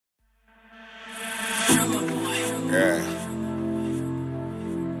Yeah.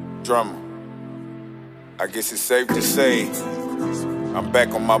 Drummer. I guess it's safe to say I'm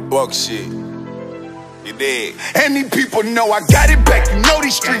back on my buck shit. You dig? And these people know I got it back. You know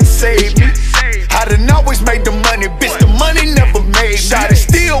these streets saved me. I done always made the money, bitch. The money never made me. I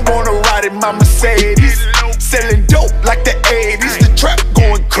still wanna ride in my Mercedes, selling dope like the 80s. The trap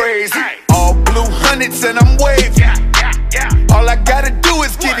going crazy. All blue hundreds and I'm wavy. All I gotta do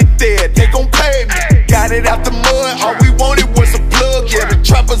is get it there. They gon' pay me. Got it out the mud. All we wanted was a plug. Yeah, the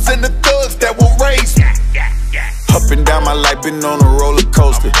trappers and the thugs that will raise me. Up and down my life, been on a roller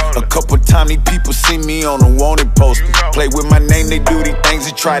coaster. A couple times these people see me on a wanted poster. Play with my name, they do these things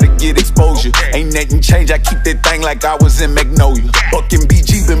and try to get exposure. Ain't nothing changed, I keep that thing like I was in Magnolia. Buckin'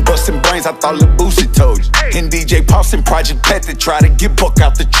 BG, been bustin' brains, I thought Lil Boosie told you. And DJ Pops and Project Pat to try to get Buck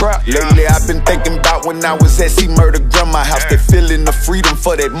out the trap. Lately I've been thinking about when I was at Murder Grandma house. They feeling the freedom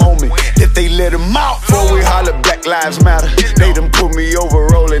for that moment that they let them out. Before we holler Black Lives Matter, they done put me over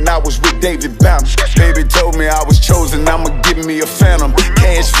rolling. I was with David Bowner. Baby told me I was chosen, I'ma give me a phantom.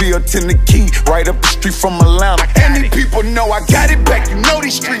 Cashville, Tennessee, right up the street from Atlanta. And these people know I got it back. You know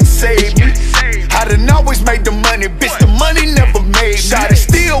these streets saved me. I done always made the money, bitch. The money never made me. I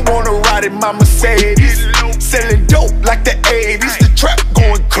still wanna ride in my Mercedes, selling dope like the 80s. The trap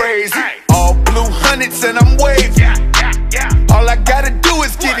going crazy. All blue hundreds and I'm wavy. All I gotta do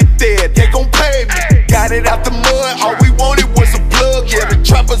is get it there. They gon' pay me. Got it out the mud. All we wanted was a plug. Yeah, the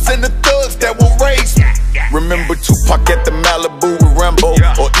trappers and the thugs that will raise me. Remember Tupac at the Malibu with Rambo,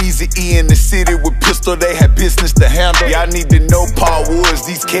 or Eazy-E in the city with Pistol, they had business to handle. Y'all need to know Paul Woods,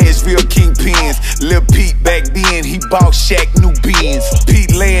 these Cashville kingpins. Lil Pete back then, he bought Shaq new Benz.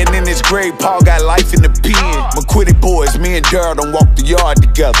 Pete laying in his grave, Paul got life in the pen. McQuitty boys, me and Daryl done walk the yard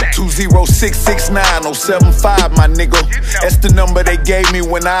together. 20669-075, my nigga. That's the number they gave me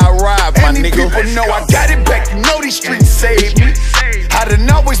when I arrived, my nigga. People know I got it back, you know these streets saved me. I done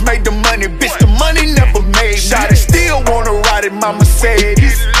always made the money, bitch. The money never made me. I still wanna ride in my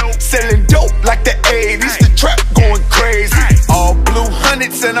Mercedes, selling dope like the 80s. The trap going crazy. All blue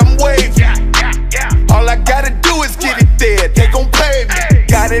hundreds and I'm wavy. All I gotta do is get it there. They gon' pay me.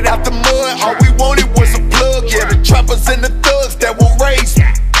 Got it out the mud. All we wanted was a plug. Yeah, the trappers and the thugs that will raise me.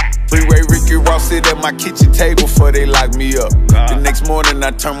 Freeway Ricky Ross sit at my kitchen table before they lock me up. The next morning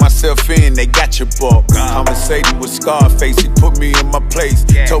I turn myself in, they got your buck. Conversating with Scarface, he put me in my place.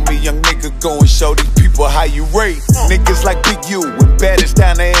 Told me, young nigga, go and show these people how you rate. Niggas like Big U and Baddest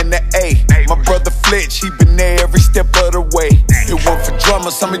down there in the A. My brother Fletch, he been there every step of the way. It wasn't for drama,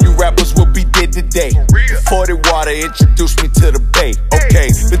 some of you rappers will be dead today. 40 Water introduced me to the Bay.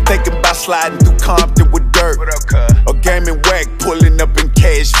 Okay, been thinking about sliding through Compton with dirt, or gaming whack pulling up in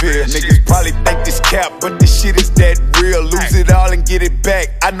Cashville. Niggas probably think this cap, but this shit is that real. Lose it all and get it back,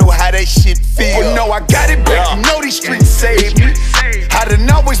 I know how that shit feel. Oh no, I got it back, you know these streets saved me. I done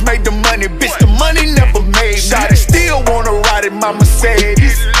always made the money, bitch. The money never made me. I still wanna ride in my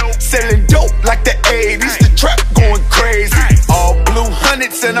Mercedes, selling dope like the 80s. The trap going crazy. All blue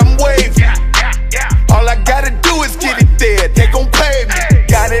hundreds and I'm wavy.